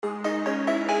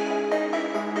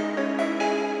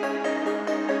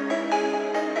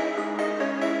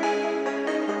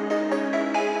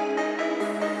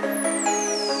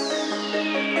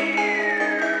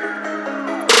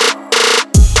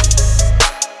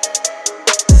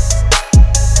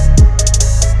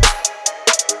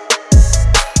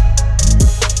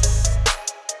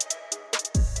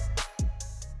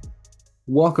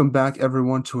Welcome back,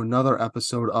 everyone, to another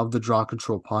episode of the Draw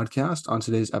Control Podcast. On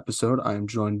today's episode, I am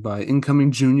joined by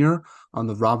incoming junior on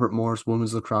the Robert Morris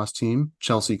women's lacrosse team,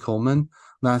 Chelsea Coleman.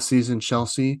 Last season,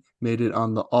 Chelsea made it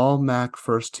on the All MAC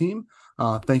first team.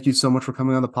 Thank you so much for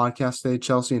coming on the podcast today,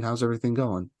 Chelsea, and how's everything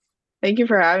going? Thank you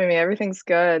for having me. Everything's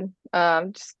good.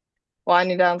 Just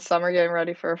winding down summer, getting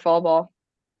ready for fall ball.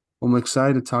 Well, I'm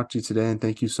excited to talk to you today, and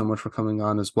thank you so much for coming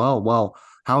on as well. Well,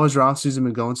 how has your off season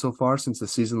been going so far since the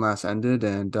season last ended?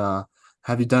 And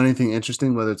have you done anything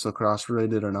interesting, whether it's lacrosse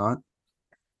related or not?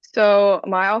 So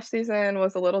my off season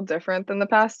was a little different than the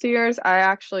past 2 years. I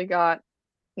actually got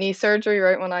knee surgery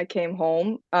right when I came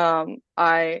home.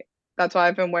 I That's why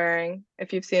I've been wearing,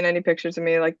 if you've seen any pictures of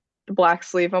me, like the black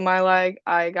sleeve on my leg.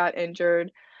 I got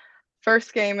injured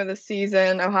first game of the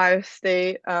season, Ohio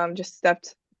State. Just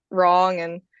stepped wrong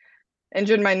and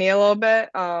injured my knee a little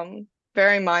bit.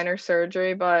 Very minor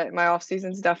surgery, but my off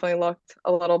season's definitely looked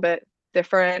a little bit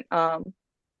different.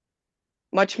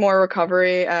 Much more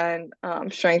recovery and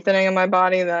strengthening in my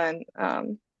body than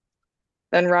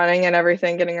running and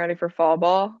everything, getting ready for fall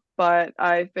ball. But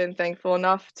I've been thankful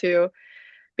enough to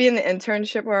be in the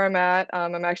internship where I'm at.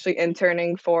 I'm actually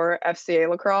interning for FCA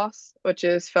Lacrosse, which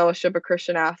is Fellowship of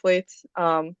Christian Athletes.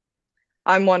 I'm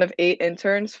one of 8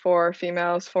 interns, 4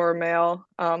 females, 4 male,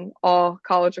 all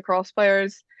college lacrosse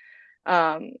players.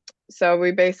 Um, so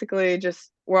we basically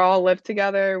we're all live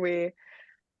together. We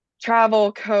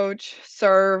travel, coach,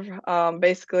 serve,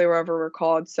 basically wherever we're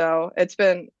called. So it's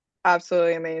been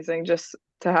absolutely amazing just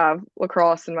to have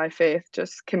lacrosse and my faith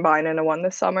just combine into one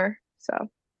this summer. So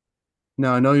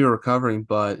Now, I know you're recovering,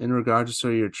 but in regards to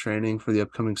sort of your training for the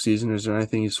upcoming season, is there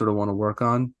anything you sort of want to work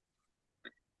on?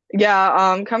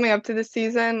 yeah, coming up to the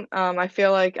season, I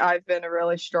feel like I've been a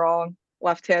really strong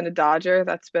left-handed dodger.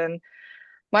 That's been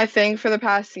my thing for the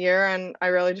past year, and I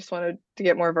really just wanted to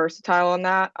get more versatile on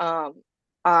that.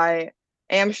 I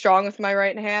am strong with my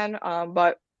right hand,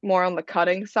 but more on the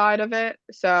cutting side of it.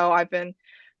 So I've been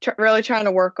really trying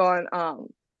to work on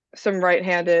some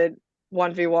right-handed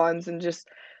 1v1s and just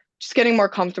getting more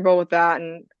comfortable with that,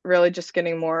 and really just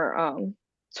getting more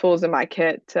tools in my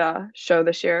kit to show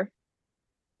this year.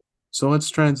 So let's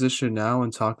transition now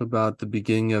and talk about the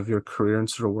beginning of your career and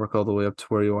sort of work all the way up to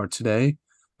where you are today.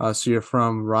 So you're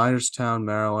from Ryderstown,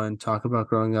 Maryland. Talk about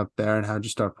growing up there and how'd you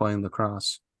start playing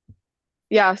lacrosse?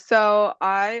 Yeah, so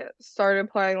I started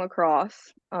playing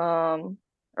lacrosse around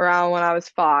when I was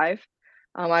 5.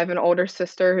 I have an older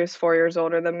sister who's 4 years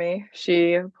older than me.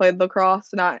 She played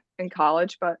lacrosse, not in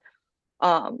college, but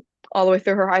um, all the way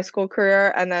through her high school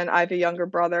career. And then I have a younger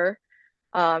brother.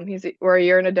 We're a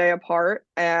year and a day apart,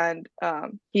 and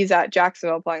he's at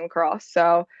Jacksonville playing lacrosse.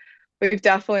 So we've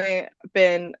definitely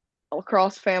been a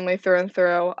lacrosse family through and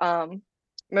through.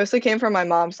 Mostly came from my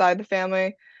mom's side of the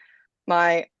family.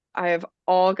 My I have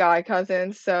all guy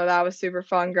cousins, so that was super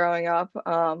fun growing up.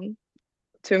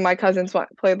 Two of my cousins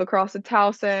played lacrosse at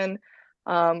Towson,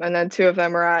 and then two of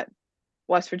them are at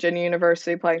West Virginia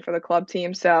University playing for the club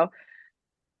team. So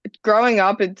growing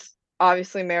up, it's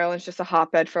obviously Maryland's just a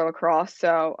hotbed for lacrosse.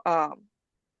 So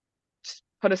just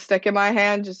put a stick in my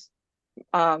hand.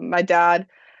 My dad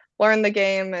learned the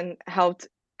game and helped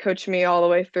coach me all the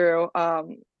way through.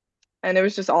 And it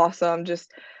was just awesome.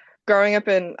 Just growing up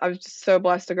I was just so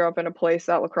blessed to grow up in a place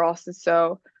that lacrosse is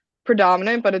so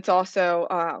predominant, but it's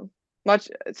also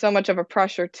so much of a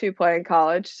pressure to play in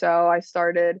college. So I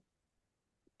started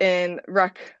in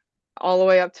rec all the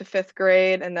way up to 5th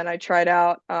grade, and then I tried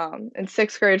out in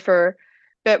 6th grade for a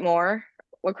bit more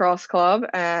lacrosse club,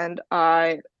 and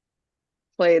I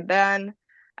played then.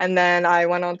 And then I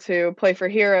went on to play for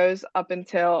Heroes up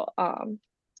until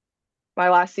my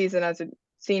last season as a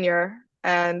senior.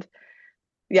 And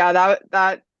yeah,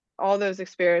 that all those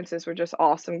experiences were just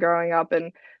awesome growing up,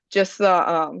 and just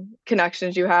the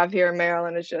connections you have here in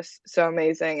Maryland is just so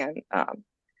amazing, and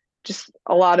just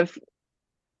a lot of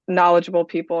knowledgeable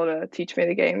people to teach me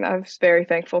the game that I was very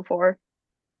thankful for.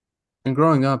 And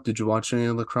growing up, did you watch any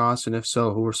lacrosse? And if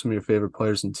so, who were some of your favorite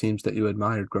players and teams that you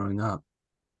admired growing up?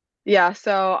 Yeah,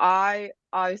 so I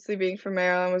obviously being from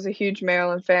Maryland was a huge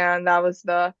Maryland fan. That was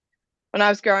the When I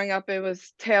was growing up, it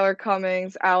was Taylor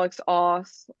Cummings, Alex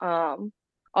Oss,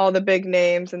 all the big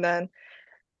names, and then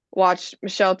watched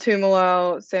Michelle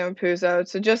Tumalo, Sam Puzo.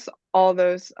 So just all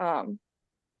those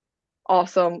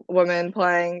awesome women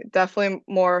playing. Definitely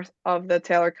more of the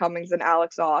Taylor Cummings and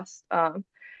Alex Oss.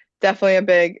 Definitely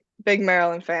a big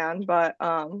Maryland fan, but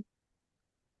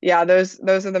yeah, those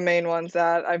are the main ones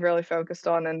that I've really focused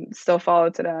on and still follow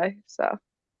today. So.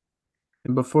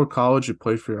 And before college, you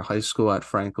played for your high school at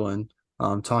Franklin.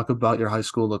 Talk about your high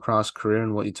school lacrosse career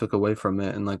and what you took away from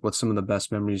it, and like what's some of the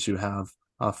best memories you have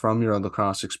from your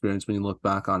lacrosse experience when you look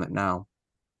back on it now?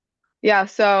 Yeah,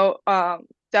 so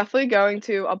definitely going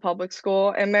to a public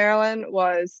school in Maryland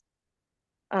was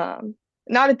um,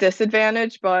 not a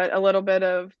disadvantage, but a little bit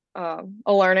of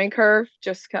a learning curve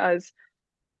just because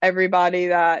everybody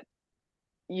that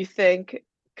you think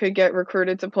could get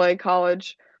recruited to play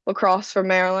college lacrosse from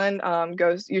Maryland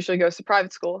usually goes to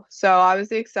private school. So I was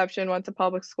the exception, went to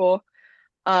public school.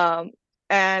 Um,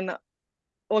 and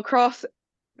lacrosse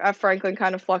at Franklin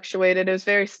kind of fluctuated. It was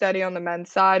very steady on the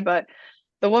men's side, but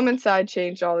the women's side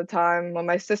changed all the time. When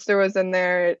my sister was in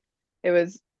there, it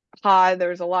was high. There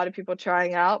was a lot of people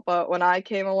trying out, but when I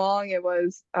came along, it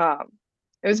was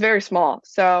very small.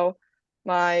 So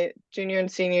my junior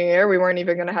and senior year, we weren't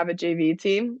even going to have a JV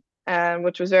team, and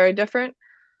which was very different.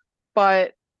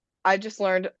 But I just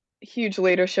learned a huge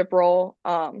leadership role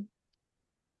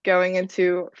going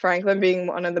into Franklin, being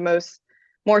one of the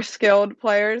more skilled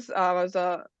players. I was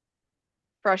a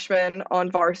freshman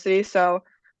on varsity, so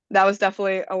that was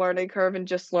definitely a learning curve and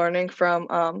just learning from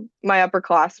my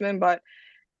upperclassmen, but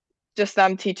just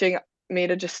them teaching me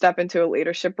to just step into a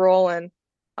leadership role and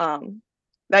um,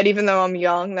 that even though I'm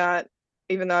young, that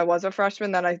even though I was a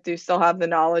freshman, that I do still have the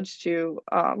knowledge to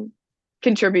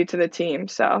contribute to the team.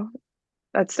 So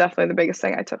that's definitely the biggest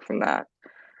thing I took from that.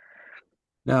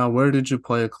 Now, where did you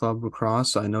play a club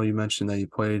lacrosse? I know you mentioned that you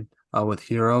played with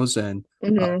Heroes, and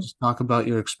Hmm. just talk about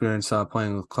your experience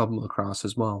playing with club lacrosse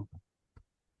as well.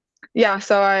 Yeah,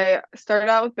 so I started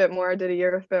out with Bitmore, did a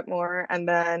year with Bitmore, and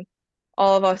then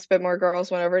all of us Bitmore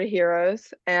girls went over to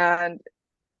Heroes, and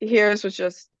Heroes was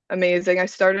just amazing. I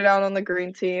started out on the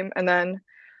green team and then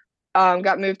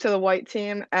got moved to the white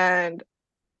team, and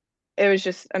it was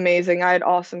just amazing. I had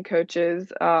awesome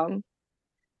coaches,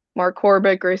 Mark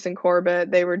Corbett, Grayson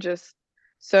Corbett. They were just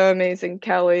so amazing.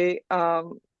 Kelly,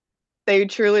 they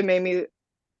truly made me.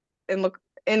 And look,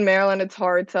 in Maryland, it's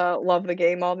hard to love the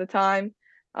game all the time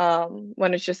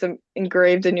when it's just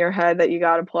engraved in your head that you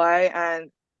got to play.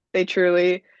 And they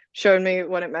truly showed me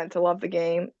what it meant to love the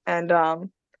game. And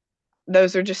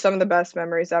those are just some of the best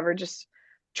memories ever. Just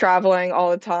traveling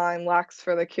all the time. Lax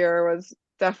for the Cure was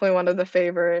definitely one of the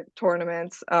favorite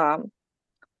tournaments.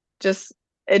 Just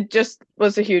it just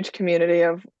was a huge community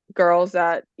of girls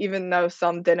that even though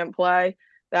some didn't play,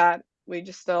 that we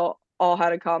just still all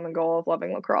had a common goal of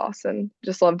loving lacrosse and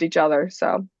just loved each other.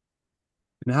 So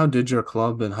And how did your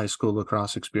club and high school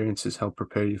lacrosse experiences help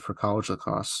prepare you for college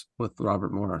lacrosse with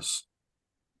Robert Morris?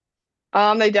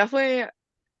 they definitely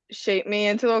shaped me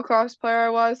into the lacrosse player I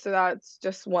was. So that's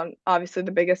just one, obviously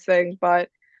the biggest thing. But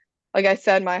like I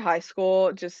said, my high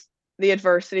school, just the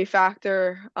adversity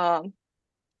factor,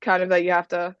 kind of that you have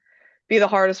to be the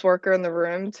hardest worker in the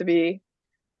room to be.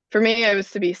 For me, it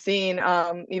was to be seen,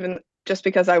 even just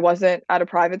because I wasn't at a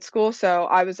private school, so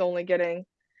I was only getting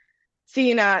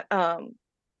seen at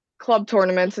club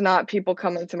tournaments and not people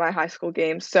coming to my high school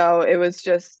games. So it was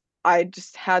just I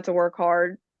just had to work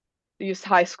hard, use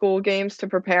high school games to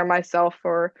prepare myself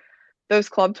for those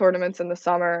club tournaments in the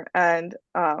summer, and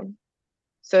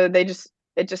so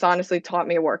it just honestly taught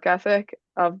me a work ethic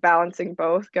of balancing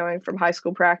both, going from high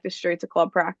school practice straight to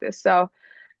club practice. So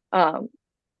um,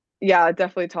 yeah, it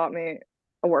definitely taught me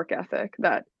a work ethic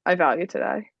that I value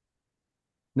today.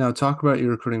 Now, talk about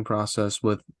your recruiting process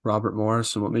with Robert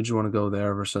Morris and what made you want to go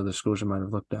there versus other schools you might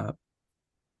have looked at.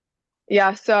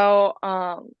 Yeah, so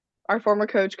our former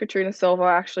coach Katrina Silva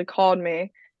actually called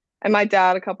me and my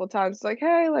dad a couple of times was like,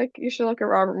 "Hey, like you should look at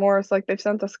Robert Morris. Like they've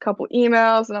sent us a couple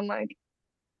emails." And I'm like,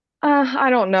 I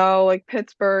don't know, like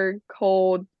Pittsburgh,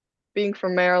 cold, being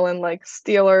from Maryland, like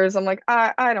Steelers. I'm like,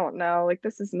 I don't know. Like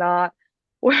this is not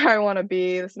where I want to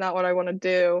be. This is not what I want to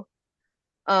do.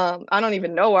 I don't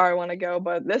even know where I want to go,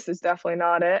 but this is definitely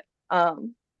not it.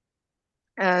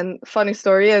 And funny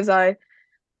story is I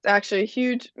actually a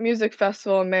huge music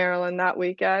festival in Maryland that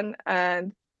weekend,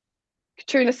 and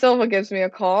Katrina Silva gives me a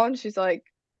call, and she's like,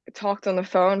 talked on the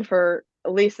phone for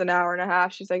at least an hour and a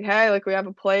half. She's like, "Hey, like we have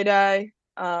a play day.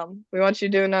 We want you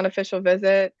to do an unofficial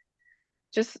visit."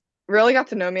 Just really got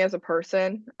to know me as a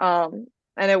person. And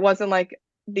it wasn't like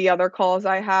the other calls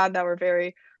I had that were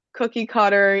very cookie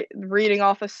cutter, reading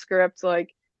off a script.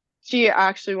 Like she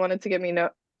actually wanted to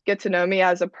get to know me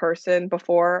as a person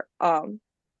before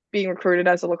being recruited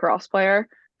as a lacrosse player.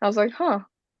 I was like, huh,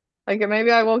 like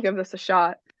maybe I will give this a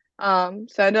shot. So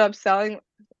I ended up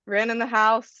ran in the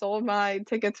house, sold my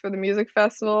tickets for the music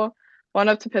festival, went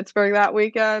up to Pittsburgh that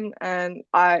weekend, and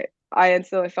I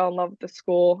instantly fell in love with the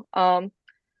school. I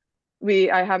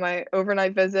had my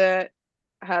overnight visit,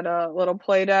 had a little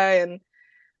play day, and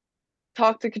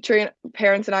talked to Katrina.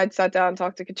 Parents and I had sat down and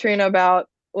talked to Katrina about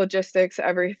logistics,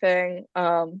 everything.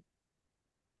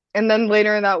 And then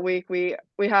later in that week, we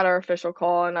had our official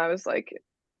call, and I was like,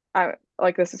 I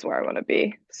like this is where I want to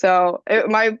be. So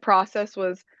my process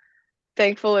was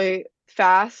thankfully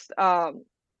fast,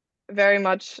 very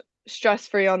much stress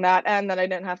free on that end. That I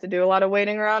didn't have to do a lot of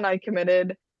waiting around. I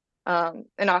committed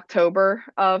in October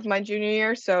of my junior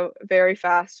year, so very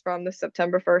fast from the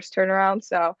September 1st turnaround.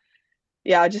 So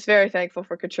yeah, just very thankful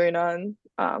for Katrina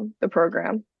and the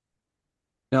program.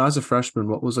 Now, as a freshman,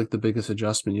 what was like the biggest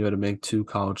adjustment you had to make to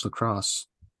college lacrosse?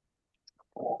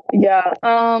 Yeah.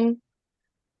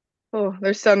 Oh,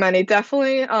 there's so many.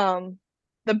 Definitely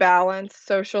the balance,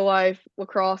 social life,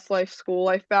 lacrosse life, school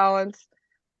life balance.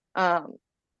 Um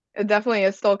it definitely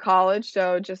is still college,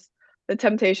 so just the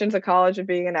temptations of college of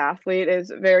being an athlete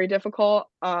is very difficult.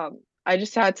 I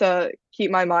just had to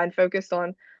keep my mind focused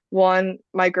on one,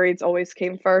 my grades always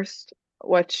came first,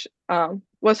 which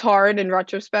was hard in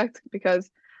retrospect because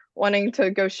wanting to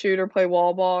go shoot or play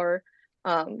wall ball or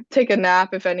take a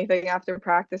nap, if anything, after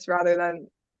practice rather than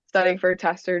studying for a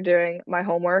test or doing my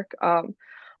homework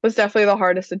was definitely the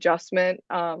hardest adjustment.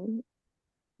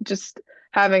 Just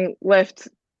having lift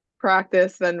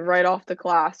practice then right off the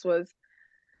class was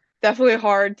definitely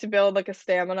hard to build like a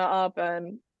stamina up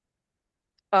and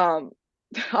um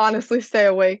honestly stay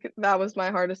awake. That was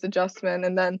my hardest adjustment.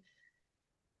 And then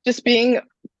just being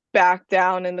back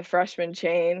down in the freshman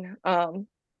chain,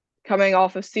 coming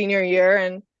off of senior year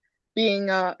and being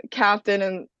a captain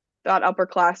and that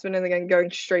upperclassman and then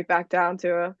going straight back down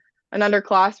to an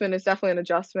underclassman is definitely an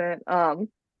adjustment.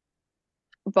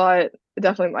 But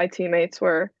definitely my teammates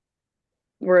were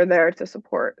there to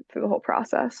support through the whole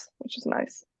process, which is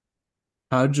nice.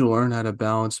 How did you learn how to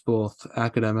balance both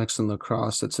academics and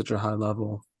lacrosse at such a high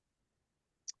level?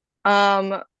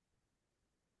 Um,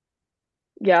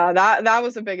 yeah, that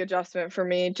was a big adjustment for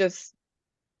me. Just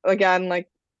again, like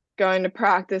going to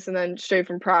practice and then straight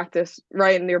from practice,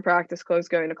 right into your practice clothes,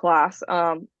 going to class.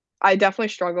 I definitely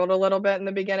struggled a little bit in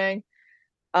the beginning.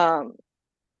 Um,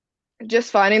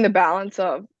 just finding the balance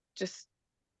of just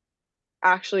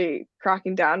actually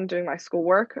cracking down and doing my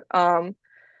schoolwork.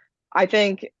 I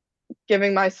think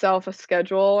giving myself a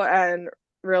schedule and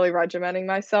really regimenting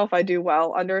myself, I do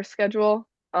well under a schedule.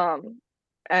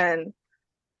 And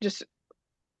just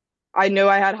I knew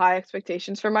I had high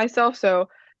expectations for myself, so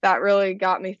that really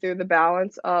got me through the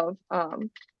balance of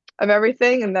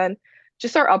everything. And then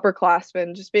just our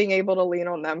upperclassmen, just being able to lean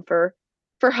on them for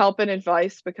help and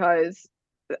advice because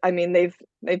I mean they've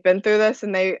been through this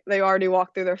and they already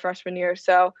walked through their freshman year.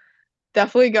 So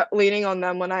definitely got leaning on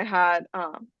them when I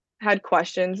had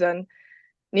questions and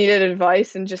needed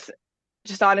advice and just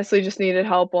honestly just needed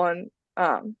help on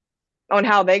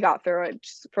how they got through it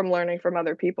just from learning from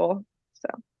other people. So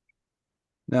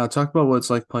Now, talk about what it's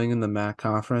like playing in the MAC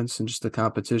conference and just the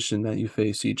competition that you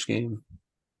face each game.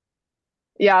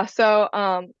 yeah, so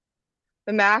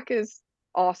the MAC is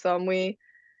awesome. We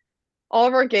all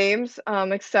of our games,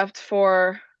 except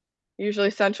for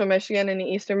usually Central Michigan and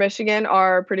Eastern Michigan,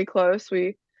 are pretty close.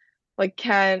 We like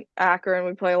Kent, Akron,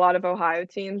 we play a lot of Ohio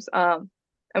teams. And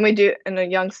we do in a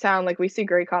Youngstown, like we see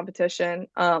great competition.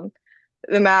 The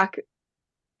MAC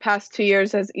past 2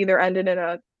 years has either ended in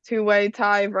a two-way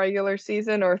tie regular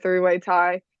season or a three-way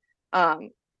tie. Um,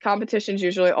 Competition's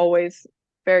usually always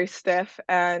very stiff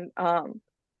and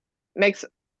makes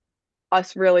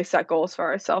us really set goals for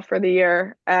ourselves for the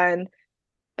year. And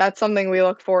that's something we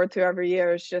look forward to every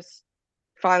year is just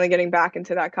finally getting back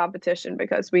into that competition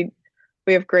because we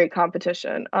have great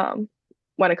competition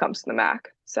when it comes to the MAC.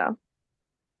 So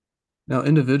Now,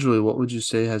 individually, what would you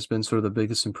say has been sort of the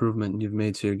biggest improvement you've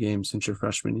made to your game since your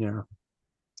freshman year?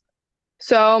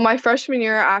 so my freshman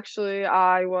year actually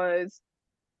I was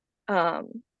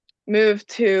um, moved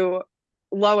to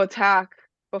low attack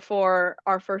before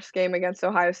our first game against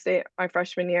Ohio State my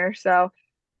freshman year. So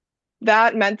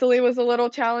that mentally was a little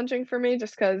challenging for me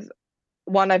just because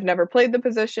one, I've never played the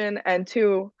position, and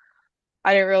two,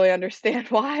 I didn't really understand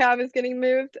why I was getting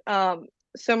moved.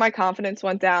 So my confidence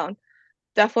went down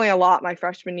definitely a lot my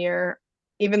freshman year,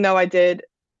 even though I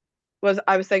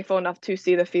was thankful enough to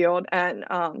see the field and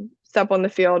step on the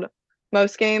field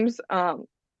most games.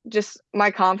 Just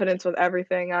my confidence with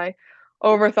everything. I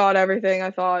overthought everything.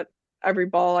 I thought every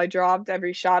ball I dropped,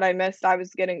 every shot I missed, I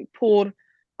was getting pulled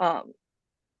um,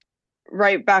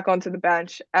 right back onto the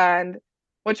bench, and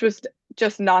which was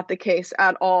just not the case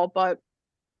at all. But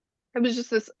it was just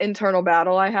this internal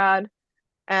battle I had,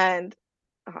 and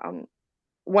um,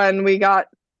 when we got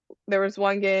there was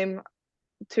one game,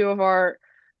 two of our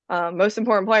most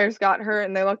important players got hurt,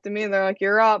 and they looked at me and they're like,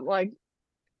 "You're up. Like,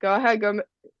 go ahead, go to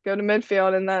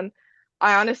midfield." And then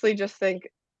I honestly just think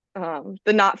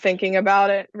the not thinking about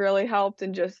it really helped,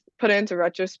 and just put it into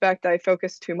retrospect, I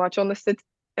focused too much on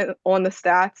on the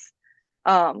stats.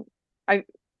 Um, I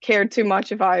cared too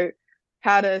much if I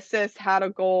had an assist, had a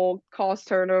goal, caused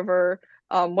turnover,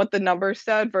 what the numbers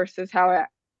said versus how I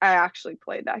actually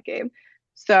played that game.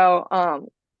 So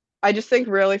I just think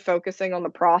really focusing on the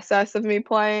process of me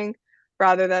playing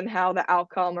rather than how the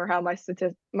outcome or how my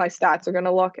stats are going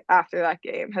to look after that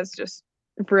game has just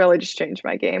really just changed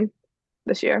my game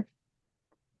this year.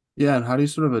 Yeah, and how do you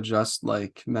sort of adjust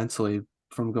like mentally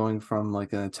from going from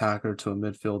like an attacker to a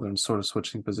midfielder and sort of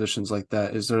switching positions like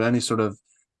that? Is there any sort of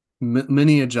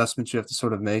mini adjustments you have to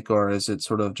sort of make, or is it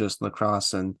sort of just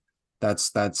lacrosse and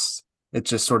that's it's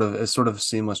just sort of it's sort of a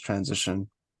seamless transition?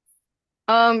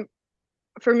 Um,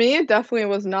 for me, it definitely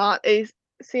was not a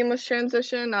seamless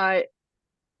transition.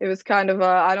 It was kind of a,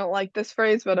 I don't like this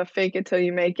phrase, but a fake it till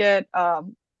you make it. I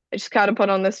just kind of put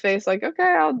on this face like, okay,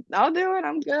 I'll do it.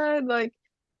 I'm good. Like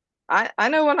I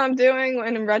know what I'm doing.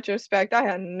 And in retrospect, I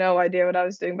had no idea what I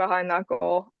was doing behind that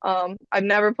goal. I've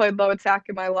never played low attack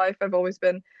in my life. I've always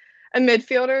been a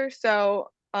midfielder, so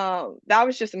that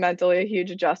was just mentally a huge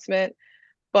adjustment.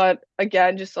 But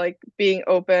again, just like being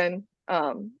open.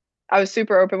 I was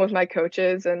super open with my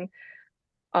coaches and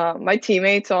my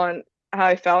teammates on how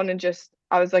I felt, and just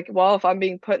I was like, well, if I'm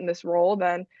being put in this role,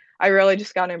 then I really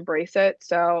just got to embrace it.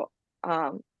 So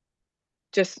um,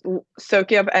 just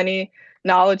soaking up any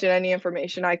knowledge and any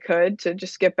information I could to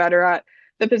just get better at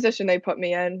the position they put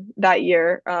me in that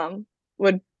year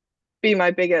would be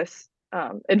my biggest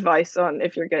advice on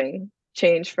if you're getting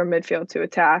changed from midfield to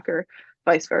attack or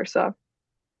vice versa.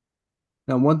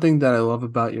 Now, one thing that I love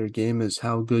about your game is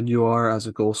how good you are as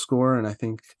a goal scorer, and I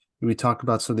think we talk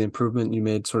about some of the improvement you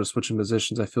made, sort of switching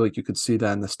positions. I feel like you could see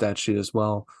that in the stat sheet as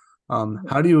well.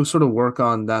 How do you sort of work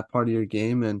on that part of your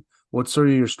game, and what's sort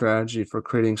of your strategy for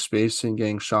creating space and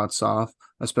getting shots off,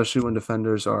 especially when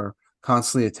defenders are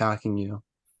constantly attacking you?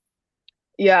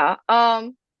 Yeah.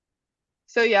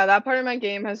 So yeah, that part of my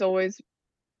game has always,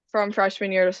 from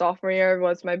freshman year to sophomore year,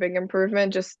 was my big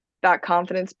improvement. Just that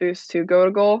confidence boost to go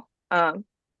to goal.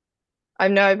 I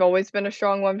know I've always been a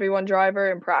strong 1v1 driver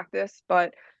in practice,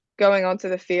 but going onto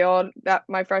the field that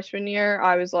my freshman year,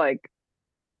 I was like,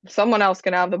 someone else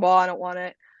can have the ball. I don't want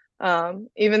it.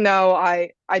 Even though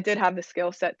I did have the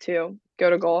skill set to go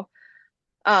to goal.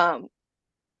 Um,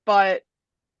 but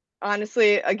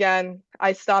honestly, again,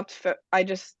 I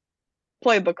just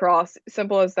played lacrosse.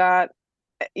 Simple as that.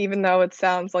 Even though it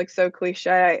sounds like so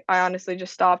cliche, I honestly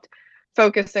just stopped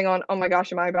focusing on, oh my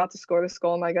gosh, am I about to score this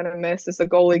goal? Am I gonna miss? Is the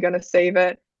goalie gonna save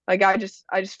it? Like I just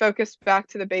focused back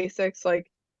to the basics,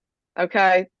 like,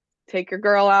 okay, take your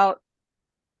girl out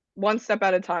one step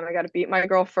at a time. I gotta beat my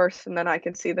girl first and then I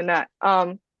can see the net.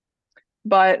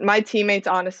 But my teammates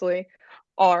honestly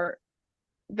are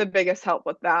the biggest help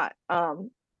with that.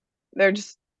 They're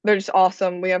just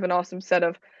awesome. We have an awesome set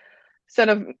of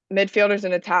midfielders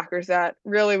and attackers that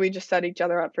really we just set each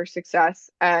other up for success.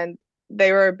 And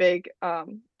they were a big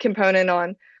component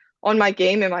on my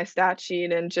game and my stat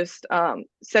sheet, and just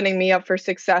setting me up for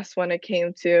success when it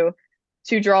came to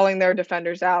drawing their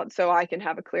defenders out so I can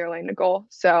have a clear lane to goal.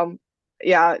 So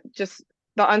yeah, just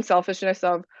the unselfishness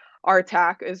of our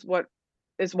attack is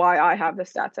why I have the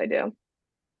stats I do.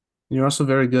 You're also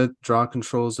very good draw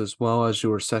controls as well, as you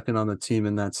were second on the team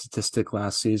in that statistic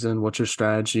last season. What's your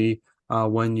strategy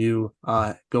when you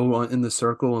go in the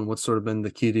circle, and what's sort of been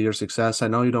the key to your success? I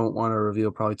know you don't want to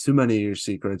reveal probably too many of your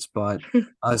secrets, but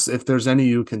if there's any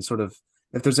you can sort of,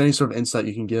 if there's any sort of insight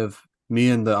you can give me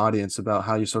and the audience about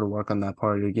how you sort of work on that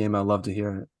part of your game, I'd love to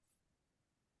hear it.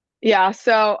 Yeah,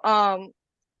 so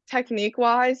technique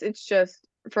wise, it's just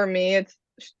for me, it's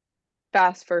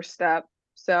fast first step.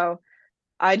 So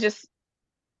I just,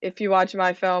 if you watch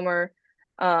my film or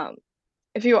um,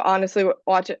 if you honestly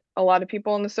watch it, a lot of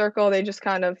people in the circle, they just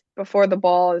kind of, before the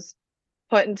ball is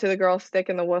put into the girl's stick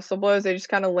and the whistle blows, they just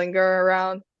kind of linger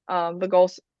around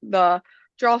the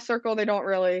draw circle. They don't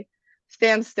really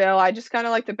stand still. I just kind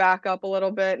of like to back up a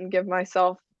little bit and give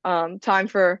myself time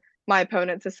for my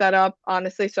opponent to set up,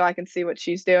 honestly, so I can see what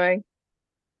she's doing.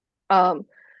 Um,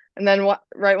 and then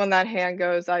right when that hand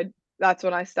goes, that's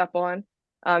when I step on.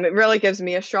 It really gives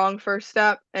me a strong first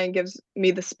step and gives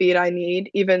me the speed I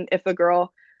need, even if the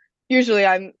girl, usually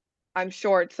I'm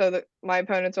short, so that my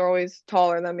opponents are always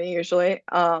taller than me usually.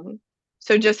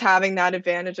 So just having that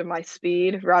advantage of my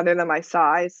speed rather than my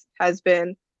size has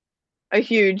been a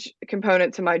huge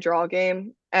component to my draw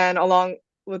game. And along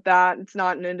with that, it's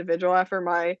not an individual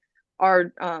effort.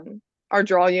 Our our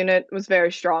draw unit was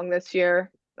very strong this year.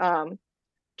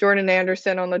 Jordan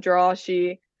Anderson on the draw,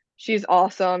 she's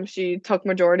awesome. She took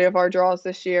majority of our draws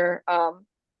this year.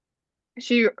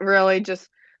 She really just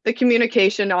the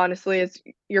communication honestly is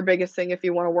your biggest thing if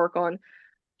you want to work on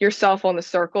yourself on the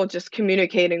circle. Just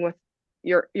communicating with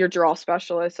your draw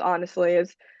specialist honestly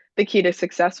is the key to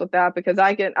success with that because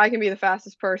I can be the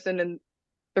fastest person in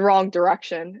the wrong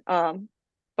direction.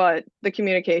 But the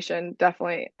communication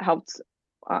definitely helps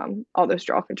all those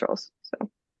draw controls. So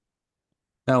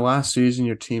Now, last season,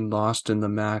 your team lost in the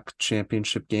MAC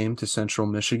championship game to Central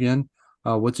Michigan.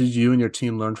 What did you and your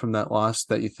team learn from that loss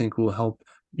that you think will help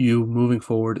you moving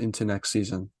forward into next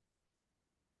season?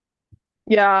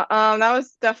 yeah, that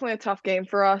was definitely a tough game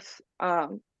for us,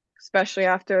 especially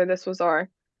after this was our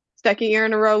second year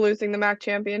in a row losing the MAC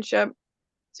championship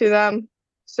to them.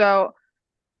 So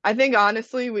I think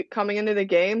honestly, we coming into the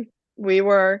game, we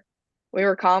were we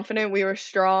were confident, we were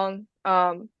strong.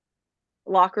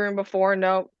 Locker room before,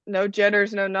 no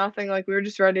jitters, no nothing. Like we were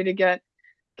just ready to get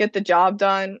the job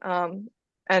done,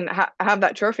 and have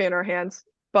that trophy in our hands.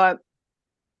 But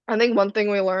I think one thing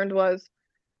we learned was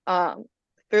um,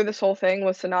 through this whole thing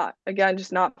was to not again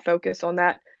just not focus on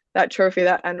that trophy,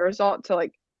 that end result. To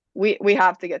like we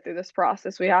have to get through this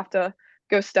process. We have to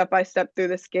go step by step through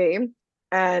this game.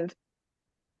 And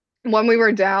when we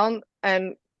were down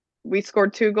and we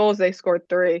scored two goals, they scored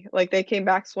three. Like they came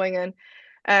back swinging,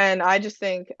 and I just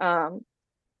think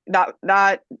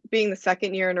that being the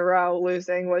second year in a row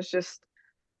losing was just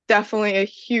definitely a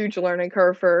huge learning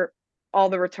curve for all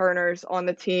the returners on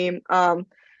the team. The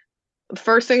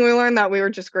first thing we learned that we were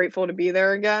just grateful to be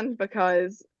there again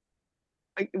because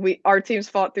like, we our teams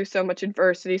fought through so much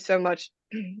adversity, so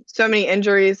many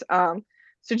injuries.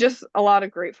 So just a lot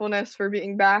of gratefulness for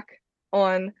being back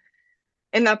on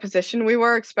in that position we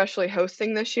were, especially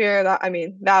hosting this year. That I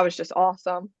mean, that was just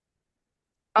awesome.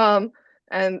 Um,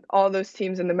 and all those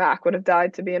teams in the MAC would have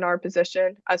died to be in our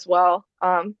position as well.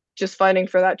 Just fighting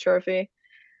for that trophy.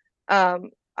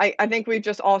 I think we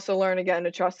just also learn again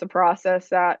to trust the process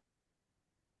that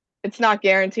it's not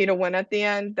guaranteed to win at the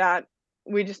end. That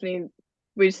we just need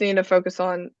we just need to focus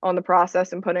on the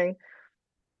process and putting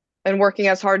and working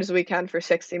as hard as we can for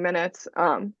 60 minutes.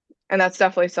 And that's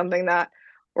definitely something that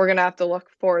we're gonna have to look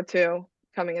forward to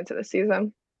coming into the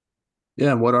season.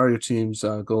 Yeah, and what are your team's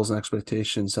goals and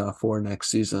expectations for next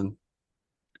season?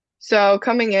 So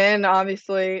coming in,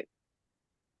 obviously,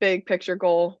 big picture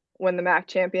goal, win the MAC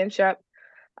championship.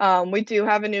 We do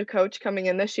have a new coach coming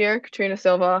in this year. Katrina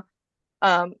Silva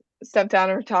stepped down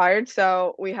and retired.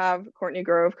 So we have Courtney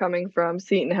Grove coming from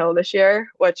Seton Hill this year,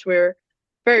 which we're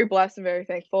very blessed and very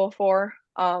thankful for.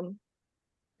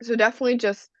 So definitely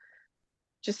just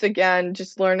again,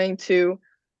 just learning to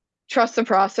trust the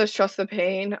process, trust the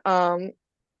pain.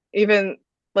 Even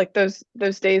like those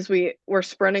days we're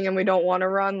sprinting and we don't want to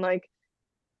run, like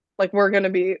we're gonna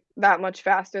be that much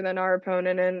faster than our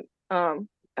opponent and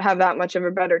have that much of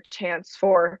a better chance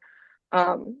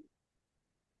um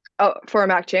for a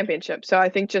MAC championship. So I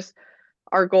think just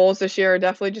our goals this year are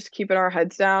definitely just keeping our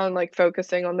heads down, like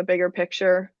focusing on the bigger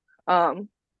picture. Um,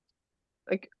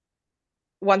 like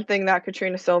one thing that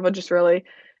Katrina Silva just really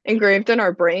engraved in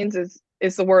our brains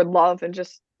is the word love and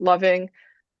just loving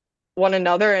one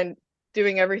another and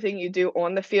doing everything you do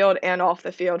on the field and off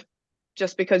the field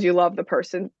just because you love the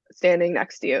person standing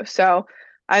next to you. So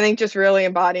I think just really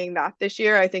embodying that this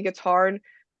year. I think it's hard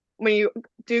when you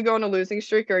do go on a losing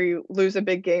streak or you lose a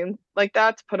big game like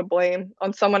that to put a blame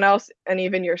on someone else and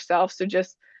even yourself. So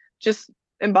just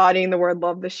embodying the word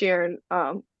love this year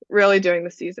and really doing the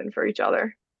season for each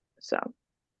other. So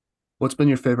What's been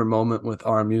your favorite moment with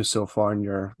RMU so far in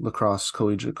your lacrosse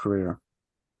collegiate career?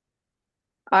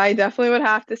 I definitely would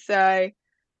have to say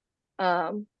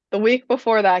the week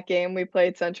before that game, we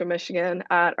played Central Michigan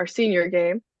at our senior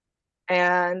game,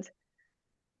 and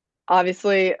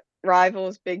obviously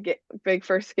rivals, big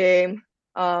first game,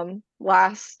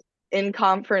 last in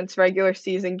conference regular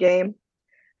season game,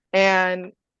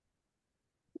 and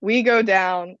we go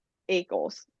down 8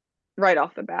 goals right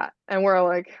off the bat, and we're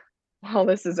like, "Well,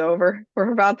 this is over.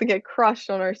 We're about to get crushed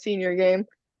on our senior game.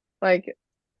 Like,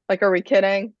 like, are we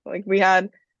kidding? Like, we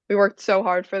worked so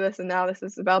hard for this, and now this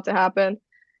is about to happen."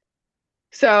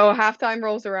 So halftime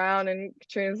rolls around, and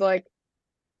Katrina's like,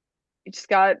 you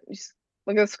just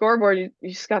look at the scoreboard. You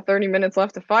just got 30 minutes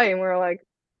left to fight." And we are like,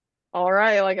 all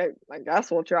right, like I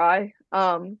guess we'll try.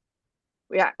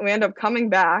 We end up coming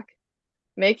back,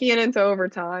 making it into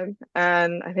overtime.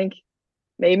 And I think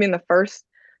maybe in the first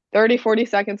 30, 40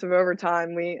 seconds of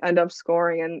overtime, we end up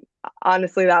scoring. And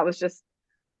honestly, that was just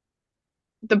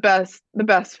the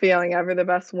best feeling ever, the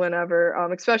best win ever,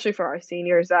 especially for our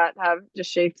seniors that have just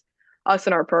shaped us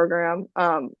in our program.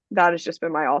 That has just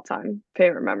been my all time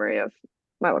favorite memory of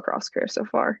my lacrosse career so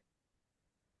far.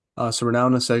 So we're now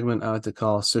in a segment I like to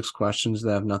call six questions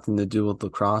that have nothing to do with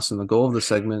lacrosse. And the goal of the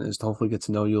segment is to hopefully get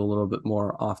to know you a little bit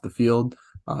more off the field.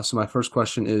 So my first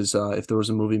question is, if there was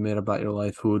a movie made about your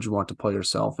life, who would you want to play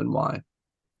yourself and why?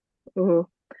 Ooh.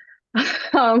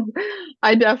 Um,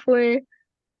 I definitely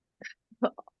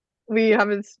we have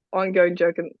this ongoing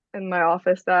joke in my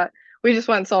office that we just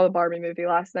went and saw the Barbie movie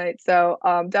last night. So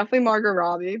definitely Margot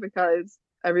Robbie because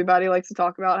everybody likes to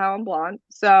talk about how I'm blonde.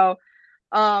 So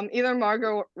either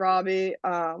Margot Robbie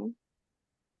or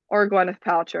Gwyneth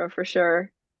Paltrow for sure.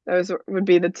 Those would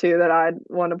be the two that I'd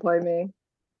want to play me.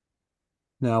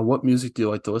 Now, what music do you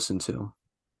like to listen to?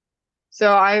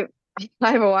 So I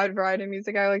have a wide variety of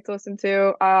music I like to listen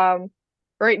to.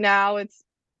 Right now it's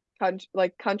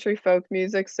country folk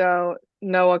music, so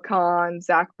Noah Kahan,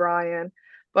 Zach Bryan,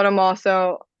 but I'm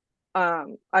also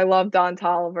I love Don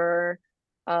Toliver,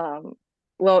 um,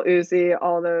 Lil Uzi,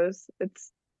 all those.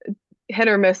 It's hit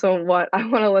or miss on what I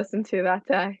want to listen to that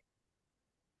day.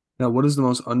 Now, what is the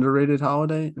most underrated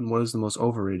holiday and what is the most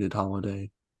overrated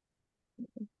holiday?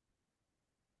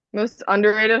 Most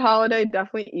underrated holiday,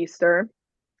 definitely Easter,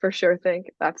 for sure. Think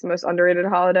that's the most underrated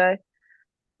holiday.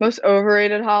 Most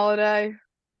overrated holiday,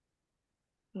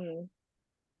 hmm.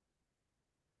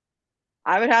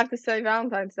 I would have to say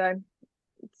Valentine's Day.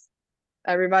 It's,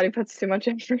 everybody puts too much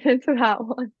effort into that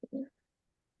one.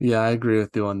 Yeah, I agree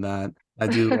with you on that. I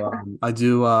don't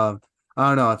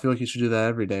know. I feel like you should do that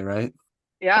every day, right?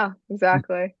 Yeah,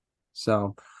 exactly.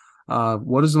 So,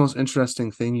 what is the most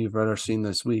interesting thing you've read or seen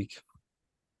this week?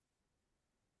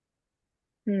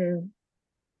 Hmm.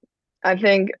 I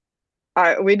think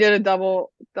we did a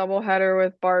double header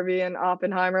with Barbie and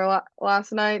Oppenheimer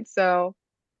last night, so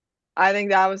I think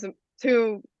that was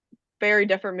two very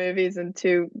different movies and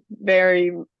two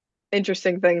very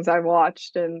interesting things I've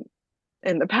watched in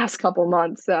the past couple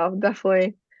months. So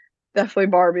definitely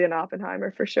Barbie and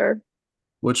Oppenheimer for sure.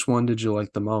 Which one did you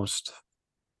like the most?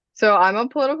 So I'm a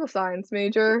political science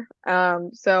major,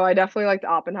 so I definitely liked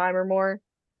Oppenheimer more.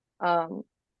 Um,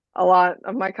 a lot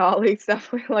of my colleagues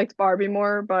definitely liked Barbie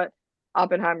more, but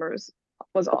Oppenheimer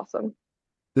was awesome.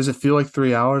 Does it feel like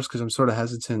 3 hours? Because I'm sort of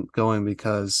hesitant going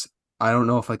because I don't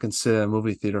know if I can sit at a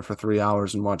movie theater for 3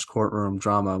 hours and watch courtroom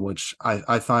drama, which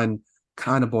I find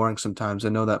kind of boring sometimes. I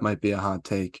know that might be a hot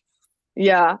take.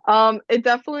 Yeah, it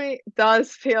definitely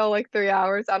does feel like 3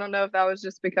 hours. I don't know if that was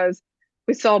just because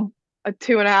we saw a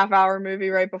 2.5 hour movie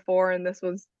right before, and this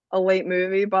was a late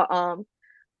movie, but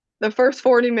the first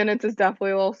 40 minutes is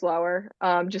definitely a little slower,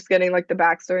 just getting like the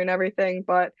backstory and everything.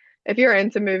 But if you're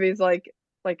into movies like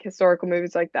historical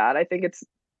movies like that, I think it's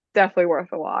definitely worth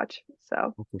a watch.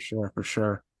 So For sure, for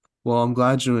sure. Well, I'm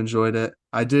glad you enjoyed it.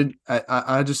 I did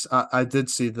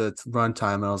see the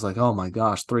runtime and I was like, oh my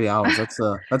gosh, 3 hours. That's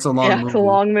a long yeah, it's a movie.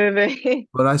 long movie.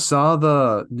 But I saw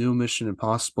the new Mission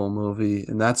Impossible movie,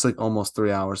 and that's like almost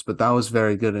 3 hours, but that was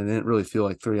very good and it didn't really feel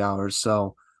like 3 hours.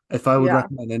 So if I would Yeah.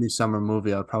 recommend any summer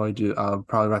movie, I would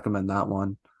probably recommend that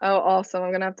one. Oh, awesome.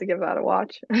 I'm gonna have to give that a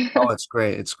watch. Oh, it's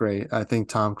great. It's great. I think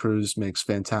Tom Cruise makes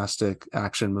fantastic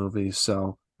action movies,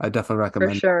 so I definitely For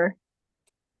recommend. sure.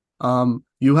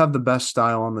 You have the best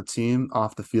style on the team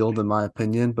off the field, in my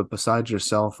opinion, but besides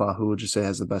yourself, who would you say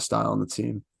has the best style on the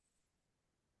team?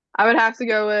 I would have to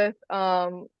go with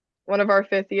one of our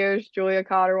fifth years, Julia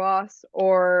Cotterwas,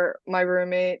 or my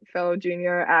roommate, fellow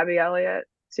junior Abby Elliott,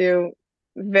 two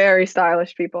very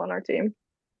stylish people on our team.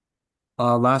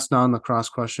 Last non-lacrosse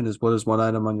question is what is one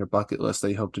item on your bucket list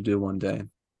that you hope to do one day?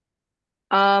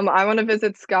 I want to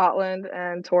visit Scotland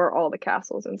and tour all the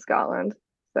castles in Scotland.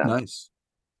 So Nice.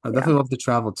 I yeah. definitely love to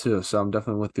travel too, so I'm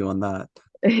definitely with you on that.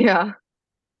 Yeah.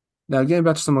 Now, getting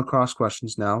back to some lacrosse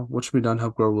questions now, what should be done to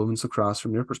help grow women's lacrosse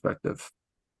from your perspective?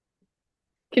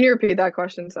 Can you repeat that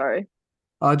question? Sorry.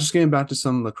 Just getting back to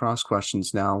some lacrosse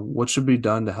questions now, what should be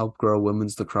done to help grow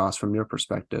women's lacrosse from your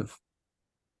perspective?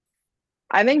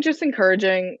 I think just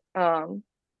encouraging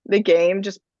the game,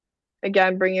 just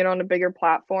again bringing it on a bigger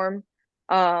platform.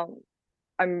 Um,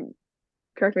 I'm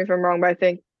correct me if I'm wrong, but I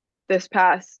think this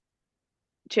past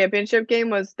championship game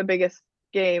was the biggest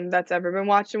game that's ever been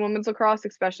watched in women's lacrosse,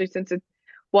 especially since it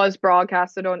was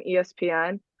broadcasted on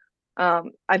ESPN.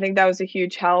 I think that was a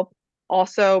huge help.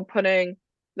 Also, putting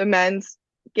the men's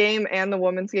game and the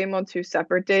women's game on two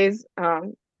separate days.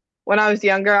 When I was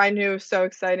younger, I knew it was so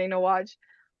exciting to watch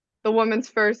the women's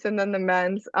first and then the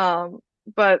men's.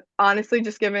 But honestly,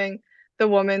 just giving the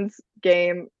women's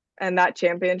game and that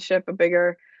championship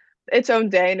its own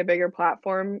day and a bigger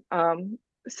platform.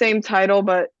 Same title,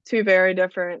 but two very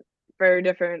different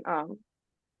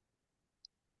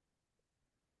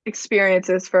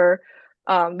experiences for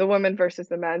the women versus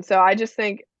the men. So I just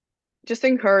think just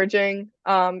encouraging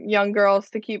young girls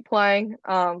to keep playing.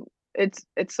 It's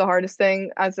the hardest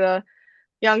thing as a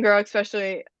young girl,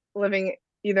 especially living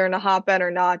either in a hotbed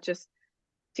or not, just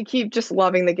to keep just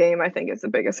loving the game, I think is the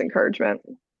biggest encouragement.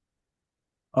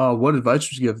 What advice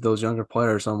would you give those younger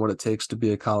players on what it takes to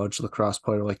be a college lacrosse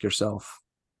player like yourself?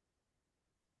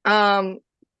 Um,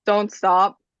 don't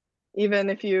stop, even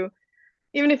if you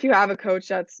even if you have a coach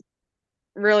that's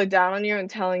really down on you and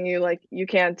telling you like you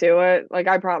can't do it, like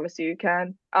I promise you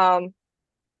can. I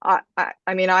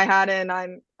mean I had it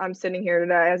and I'm sitting here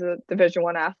today as a Division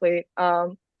 1 athlete.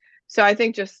 So I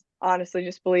think just honestly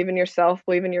just believe in yourself,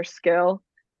 believe in your skill.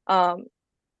 Um,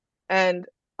 and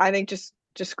I think just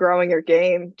growing your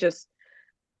game, just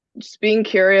being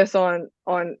curious on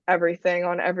everything,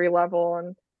 on every level,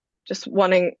 and just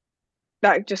wanting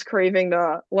that, just craving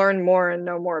to learn more and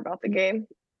know more about the game.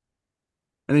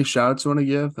 Any shout outs you want to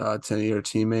give to any of your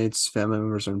teammates, family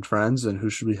members, and friends? And who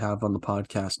should we have on the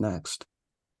podcast next?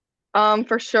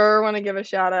 For sure want to give a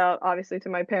shout out obviously to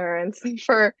my parents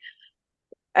for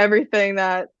everything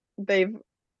that they've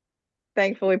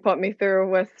thankfully put me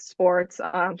through with sports.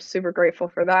 I'm super grateful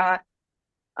for that.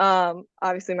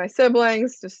 Obviously my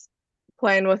siblings just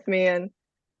playing with me and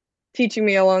teaching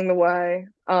me along the way.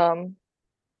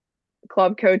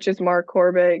 Club coaches Mark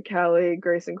Corbett, Kelly,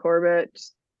 Grayson Corbett,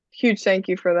 just huge thank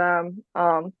you for them.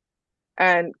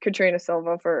 And Katrina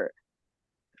Silva for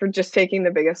just taking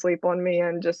the biggest leap on me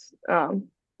and just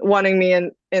wanting me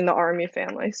in the Army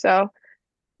family. So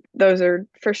those are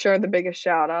for sure the biggest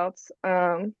shout outs.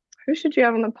 Who should you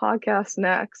have on the podcast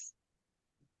next?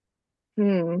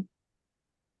 Hmm.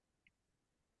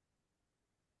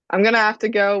 I'm gonna have to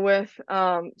go with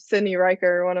Sydney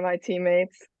Riker, one of my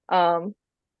teammates.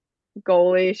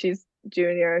 Goalie, she's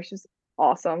junior, she's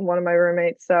awesome, one of my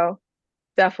roommates. So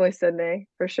definitely Sydney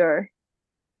for sure.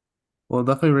 Well,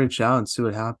 definitely reach out and see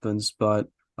what happens. But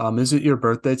is it your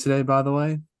birthday today, by the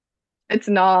way? It's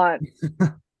not.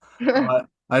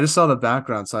 I just saw the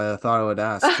background, so I thought I would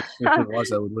ask. If it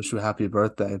was, I would wish you a happy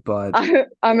birthday. But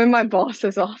I'm in my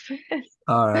boss's office.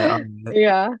 all right, all right.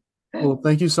 Yeah. Well,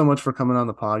 thank you so much for coming on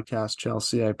the podcast,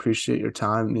 Chelsea. I appreciate your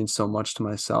time. It means so much to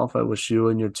myself. I wish you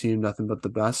and your team nothing but the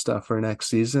best for next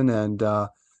season. And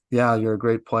yeah, you're a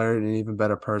great player and an even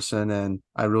better person. And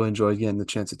I really enjoyed getting the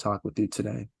chance to talk with you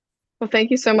today. Well,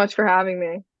 thank you so much for having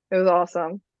me. It was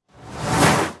awesome.